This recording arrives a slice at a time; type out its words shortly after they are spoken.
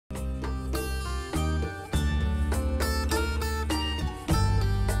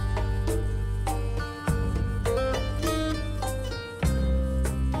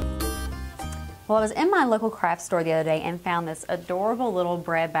Well, I was in my local craft store the other day and found this adorable little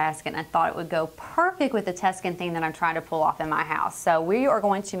bread basket, and I thought it would go perfect with the Tuscan theme that I'm trying to pull off in my house. So we are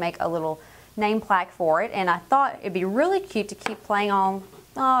going to make a little name plaque for it, and I thought it'd be really cute to keep playing on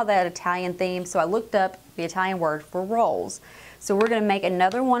that Italian theme. So I looked up the Italian word for rolls. So we're going to make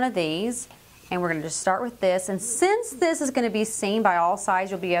another one of these, and we're going to just start with this. And since this is going to be seen by all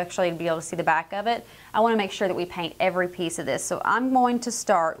sides, you'll be actually be able to see the back of it. I want to make sure that we paint every piece of this. So I'm going to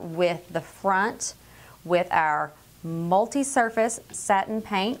start with the front with our multi-surface satin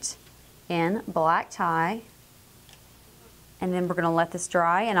paint in black tie. And then we're going to let this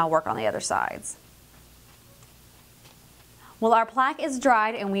dry, and I'll work on the other sides. Well, our plaque is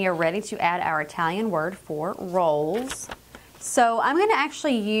dried and we are ready to add our Italian word for rolls. So I'm going to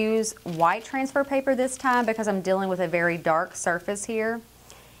actually use white transfer paper this time because I'm dealing with a very dark surface here.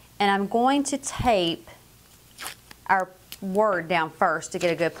 And I'm going to tape our word down first to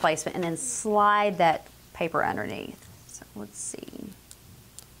get a good placement, and then slide that paper underneath. So let's see.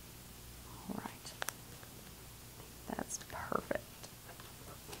 All right. That's perfect.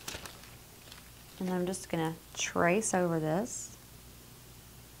 And I'm just going to trace over this.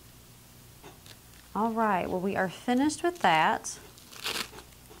 All right, well, we are finished with that.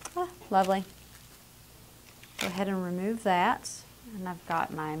 Ah, lovely. Go ahead and remove that. And I've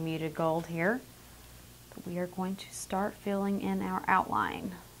got my muted gold here. But we are going to start filling in our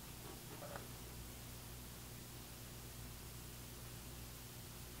outline.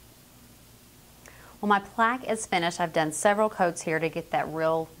 Well, my plaque is finished. I've done several coats here to get that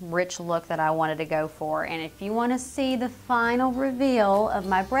real rich look that I wanted to go for. And if you want to see the final reveal of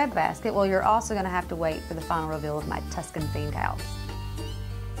my bread basket, well, you're also going to have to wait for the final reveal of my Tuscan themed house.